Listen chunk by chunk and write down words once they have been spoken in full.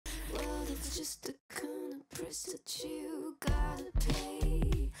first that you gotta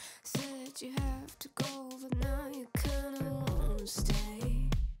pay. Said you have to go, but now you kinda wanna stay.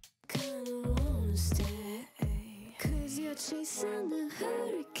 Kinda wanna stay. Cause you're chasing the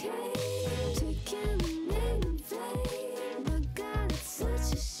hurricane, taking the name in vain. But God, it's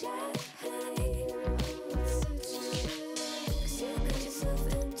such a shame. It's such a shame. Cause you got yourself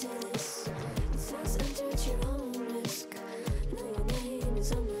into this. It says enter at your own risk. Now your name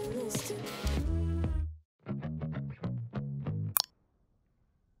is on the list.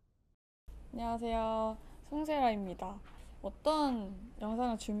 안녕하세요, 송세라입니다. 어떤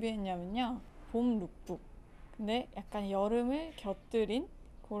영상을 준비했냐면요, 봄 룩북. 근데 약간 여름을 곁들인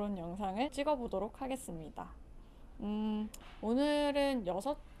그런 영상을 찍어보도록 하겠습니다. 오늘은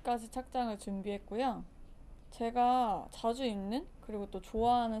 6가지 착장을 준비했고요. 제가 자주 입는 그리고 또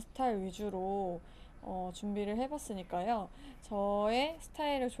좋아하는 스타일 위주로 준비를 해봤으니까요. 저의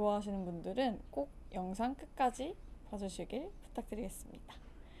스타일을 좋아하시는 분들은 꼭 영상 끝까지 봐주시길 부탁드리겠습니다.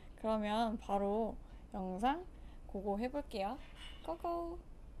 그러면 바로 영상 고고 해볼게요. 고고!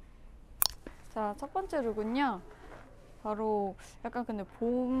 자, 첫 번째 룩은요, 바로 약간 근데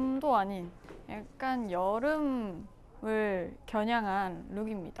봄도 아닌 약간 여름을 겨냥한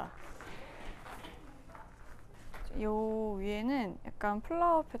룩입니다. 요 위에는 약간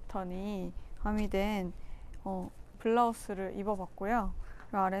플라워 패턴이 가미된 블라우스를 입어봤고요.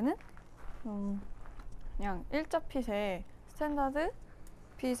 그 아래는 그냥 일자 핏의 스탠다드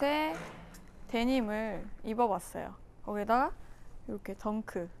핏의 데님을 입어봤어요. 거기다가 이렇게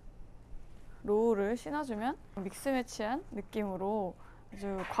덩크 로우를 신어주면 믹스 매치한 느낌으로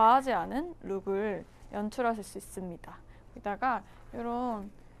아주 과하지 않은 룩을 연출하실 수 있습니다. 여기다가 이런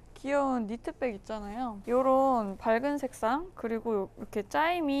귀여운 니트백 있잖아요. 이런 밝은 색상, 그리고 이렇게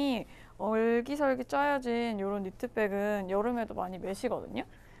짜임이 얼기설기 짜여진 이런 니트백은 여름에도 많이 매시거든요.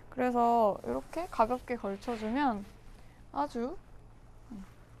 그래서 이렇게 가볍게 걸쳐주면 아주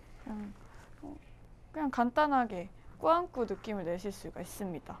그냥 간단하게 꾸안꾸 느낌을 내실 수가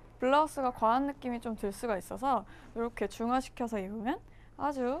있습니다. 블라우스가 과한 느낌이 좀 들 수가 있어서 이렇게 중화시켜서 입으면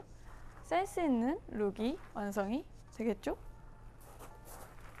아주 센스 있는 룩이 완성이 되겠죠?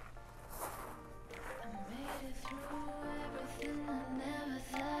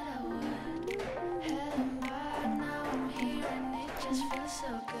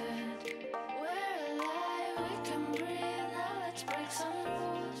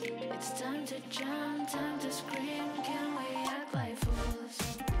 It's time to jump, time to scream. Can we act like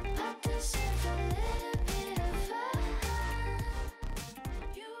fools? I deserve a little bit of fun.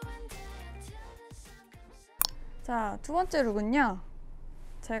 You and I until the sun comes up. 자, 두 번째 룩은요,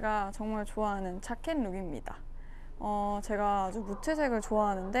 제가 정말 좋아하는 자켓 룩입니다. 제가 아주 무채색을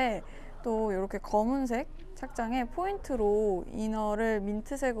좋아하는데 또 이렇게 검은색 착장에 포인트로 이너를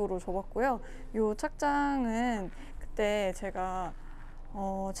민트색으로 줘봤고요. 이 착장은 그때 제가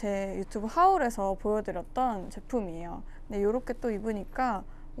제 유튜브 하울에서 보여드렸던 제품이에요. 근데 이렇게 또 입으니까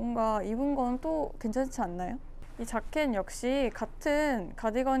뭔가 입은 건 또 괜찮지 않나요? 이 자켓 역시 같은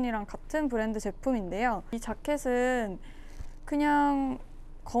가디건이랑 같은 브랜드 제품인데요. 이 자켓은 그냥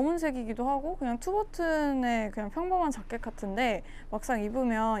검은색이기도 하고 그냥 투버튼의 그냥 평범한 자켓 같은데 막상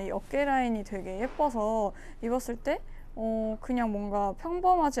입으면 이 어깨 라인이 되게 예뻐서 입었을 때 그냥 뭔가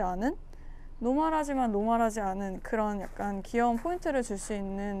평범하지 않은, 노멀하지만 노멀하지 않은 그런 약간 귀여운 포인트를 줄 수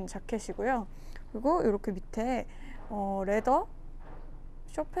있는 자켓이고요. 그리고 이렇게 밑에 레더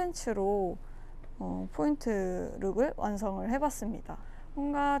숏팬츠로 포인트 룩을 완성을 해봤습니다.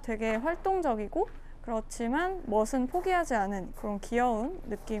 뭔가 되게 활동적이고 그렇지만 멋은 포기하지 않은 그런 귀여운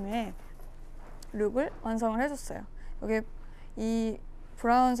느낌의 룩을 완성을 해줬어요. 여기 이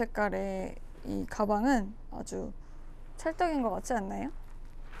브라운 색깔의 이 가방은 아주 찰떡인 것 같지 않나요?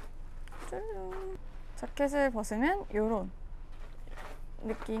 자켓을 벗으면 이런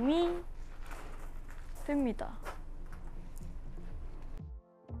느낌이 듭니다.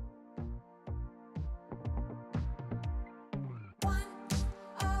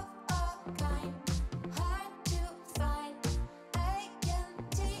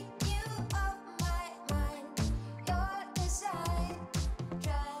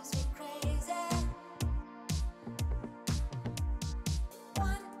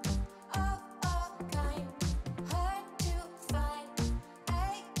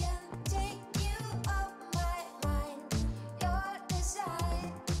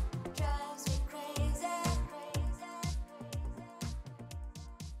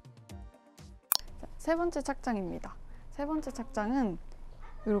 세 번째 착장입니다. 세 번째 착장은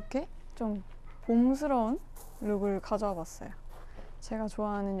이렇게 좀 봄스러운 룩을 가져와 봤어요. 제가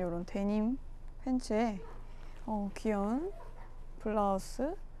좋아하는 이런 데님 팬츠에 귀여운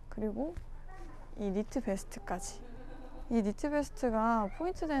블라우스, 그리고 이 니트 베스트까지. 이 니트 베스트가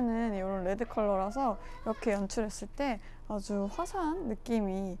포인트 되는 이런 레드 컬러라서 이렇게 연출했을 때 아주 화사한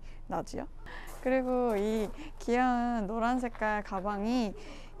느낌이 나지요. 그리고 이 귀여운 노란 색깔 가방이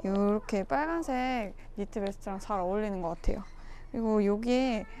이렇게 빨간색 니트 베스트랑 잘 어울리는 것 같아요. 그리고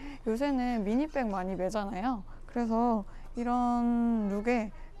여기에 요새는 미니백 많이 매잖아요. 그래서 이런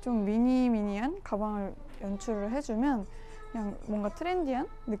룩에 좀 미니미니한 가방을 연출을 해주면 그냥 뭔가 트렌디한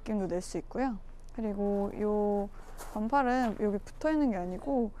느낌도 낼 수 있고요. 그리고 이 반팔은 여기 붙어 있는 게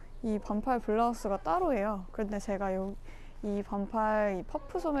아니고 이 반팔 블라우스가 따로예요. 그런데 제가 이 반팔 이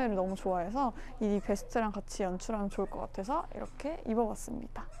퍼프 소매를 너무 좋아해서 이 베스트랑 같이 연출하면 좋을 것 같아서 이렇게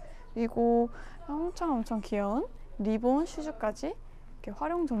입어봤습니다. 그리고 엄청 귀여운 리본 슈즈까지 이렇게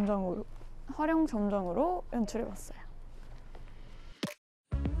활용 점정으로 연출해봤어요.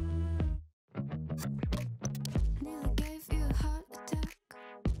 Nearly gave you a heart attack.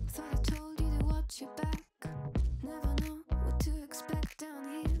 Thought I told you to watch your back. Never know what to expect down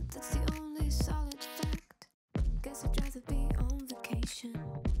here. That's the only solid fact. Guess I'd rather be on vacation.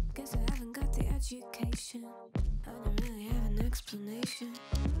 Guess I haven't got the education. I don't really have an explanation.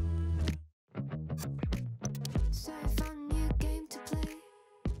 So I found a new game to play.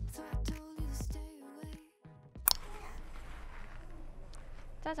 Thought I told you to stay away.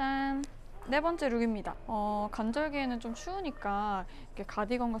 짜잔! 네 번째 룩입니다. 간절기에는 좀 추우니까 이렇게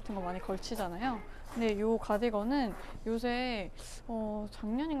가디건 같은 거 많이 걸치잖아요. 근데 이 가디건은 요새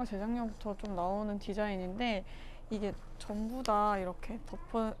작년인가 재작년부터 좀 나오는 디자인인데 이게 전부 다 이렇게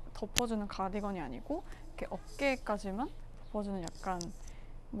덮어주는 가디건이 아니고 이렇게 어깨까지만 덮어주는 약간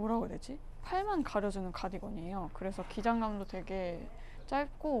뭐라고 해야 되지? 팔만 가려주는 가디건이에요. 그래서 기장감도 되게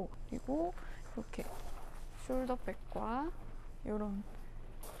짧고 그리고 이렇게 숄더백과 이런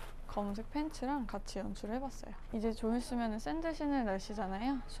검은색 팬츠랑 같이 연출을 해봤어요. 이제 좀 있으면 샌들 신을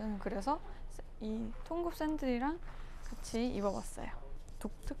날씨잖아요. 저는 그래서 이 통굽 샌들이랑 같이 입어봤어요.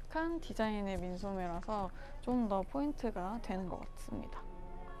 독특한 디자인의 민소매라서 좀 더 포인트가 되는 것 같습니다.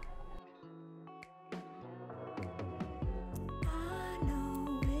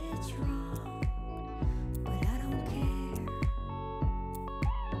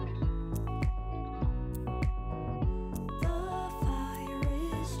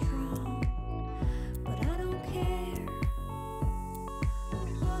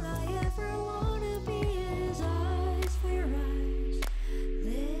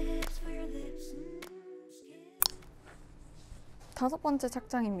 다섯 번째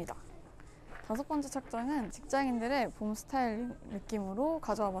착장입니다. 다섯 번째 착장은 직장인들의 봄 스타일 느낌으로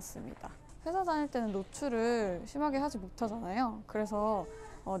가져와 봤습니다. 회사 다닐 때는 노출을 심하게 하지 못하잖아요. 그래서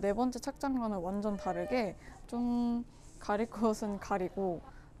네 번째 착장과는 완전 다르게 좀 가릴 것은 가리고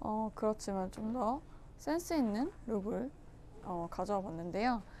그렇지만 좀 더 센스 있는 룩을 가져와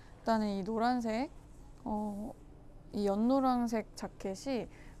봤는데요. 일단은 이 노란색, 이 연노란색 자켓이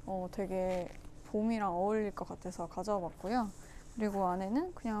되게 봄이랑 어울릴 것 같아서 가져와 봤고요. 그리고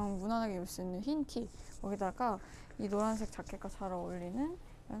안에는 그냥 무난하게 입을 수 있는 흰 티, 거기다가 이 노란색 자켓과 잘 어울리는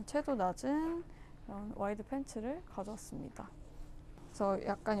채도 낮은 와이드 팬츠를 가져왔습니다. 그래서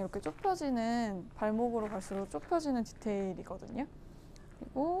약간 이렇게 좁혀지는, 발목으로 갈수록 좁혀지는 디테일이거든요.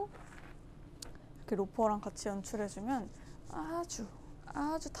 그리고 이렇게 로퍼랑 같이 연출해주면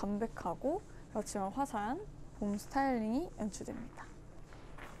아주 담백하고 그렇지만 화사한 봄 스타일링이 연출됩니다.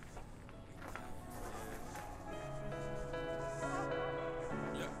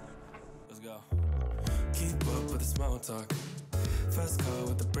 Keep up with the small talk. Fast car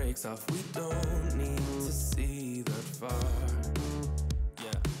with the brakes off. We don't need to see that far.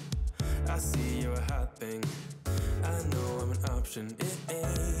 Yeah, I see you're a hot thing. I know I'm an option. It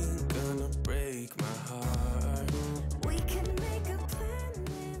ain't gonna break my heart. We can make a plan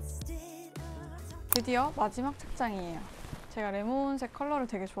instead of 드디어 마지막 착장이에요. 제가 레몬색 컬러를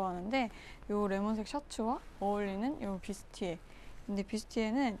되게 좋아하는데 이 레몬색 셔츠와 어울리는 이 비스티에. 근데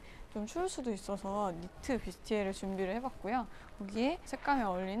비스티에는 좀 추울 수도 있어서 니트 비스티에를 준비를 해봤고요. 거기에 색감에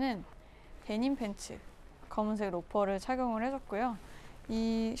어울리는 데님 팬츠, 검은색 로퍼를 착용을 해줬고요.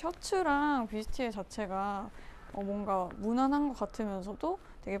 이 셔츠랑 비스티에 자체가 뭔가 무난한 것 같으면서도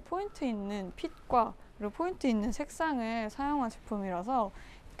되게 포인트 있는 핏과 그리고 포인트 있는 색상을 사용한 제품이라서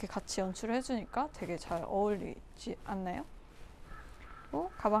이렇게 같이 연출을 해주니까 되게 잘 어울리지 않나요?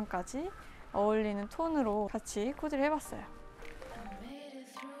 그리고 가방까지 어울리는 톤으로 같이 코디를 해봤어요. made it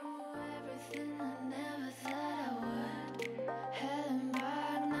through everything I never thought I would. Hell and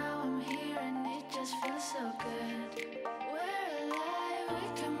back, now I'm here and it just feels so good. We're alive, we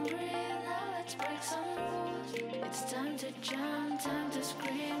can breathe, now let's break some rules. It's time to jump, time to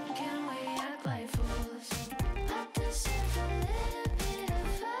scream, can we act like fools? I deserve a little bit of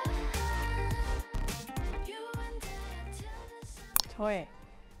fun. 저의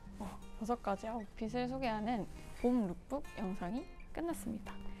 6가지 아웃핏을 소개하는 봄 룩북 영상이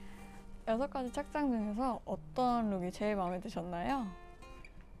끝났습니다. 6가지 착장 중에서 어떤 룩이 제일 마음에 드셨나요?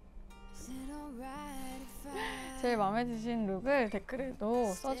 제일 마음에 드신 룩을 댓글에도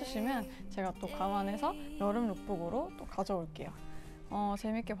써주시면 제가 또 감안해서 여름 룩북으로 또 가져올게요.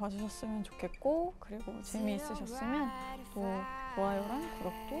 재밌게 봐주셨으면 좋겠고, 그리고 재미있으셨으면 또 좋아요랑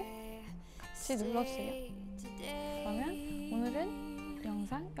구독도 같이 눌러주세요. 그러면 오늘은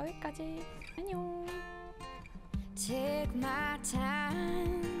영상 여기까지. 안녕. Take my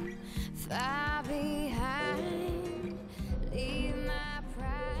time.